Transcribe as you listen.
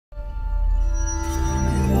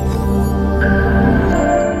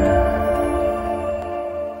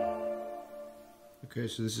Okay,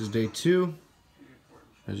 so this is day 2.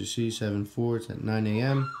 As you see, 7:04. It's at 9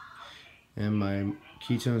 a.m. and my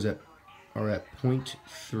ketones are at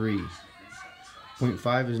 0.3.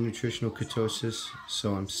 0.5 is nutritional ketosis,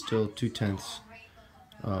 so I'm still 2/10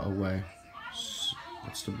 away. So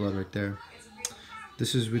that's the blood right there.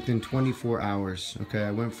 This is within 24 hours. Okay, I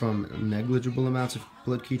went from negligible amounts of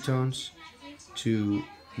blood ketones to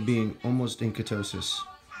being almost in ketosis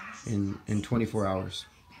in 24 hours.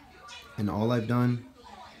 And all I've done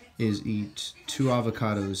is eat 2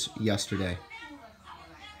 avocados yesterday.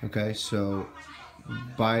 Okay, so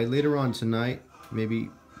by later on tonight,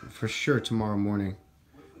 maybe for sure tomorrow morning,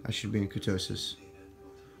 I should be in ketosis.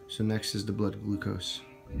 So next is the blood glucose.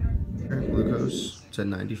 Glucose, it's at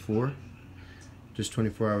 94. Just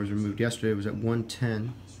 24 hours removed. Yesterday it was at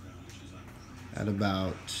 110 at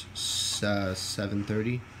about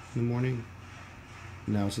 7:30 in the morning.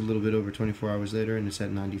 Now it's a little bit over 24 hours later and it's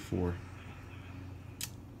at 94.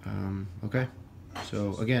 Okay,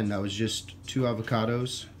 so again, that was just 2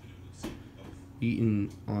 avocados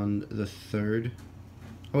eaten on the 3rd.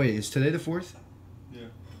 Oh wait, is today the 4th? Yeah.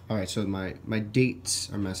 Alright, so my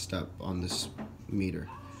dates are messed up on this meter.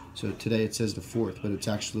 So today it says the 4th, but it's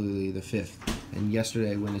actually the 5th. And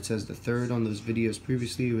yesterday when it says the 3rd on those videos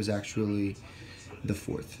previously, it was actually the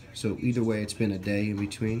 4th. So either way, it's been a day in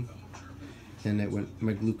between. And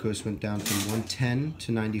my glucose went down from 110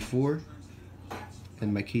 to 94.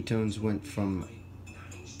 And my ketones went from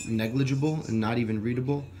negligible and not even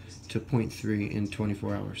readable to 0.3 in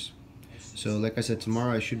 24 hours. So like I said,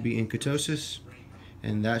 tomorrow I should be in ketosis,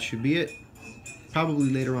 and that should be it. Probably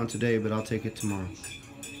later on today, but I'll take it tomorrow.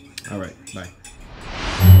 Alright, bye.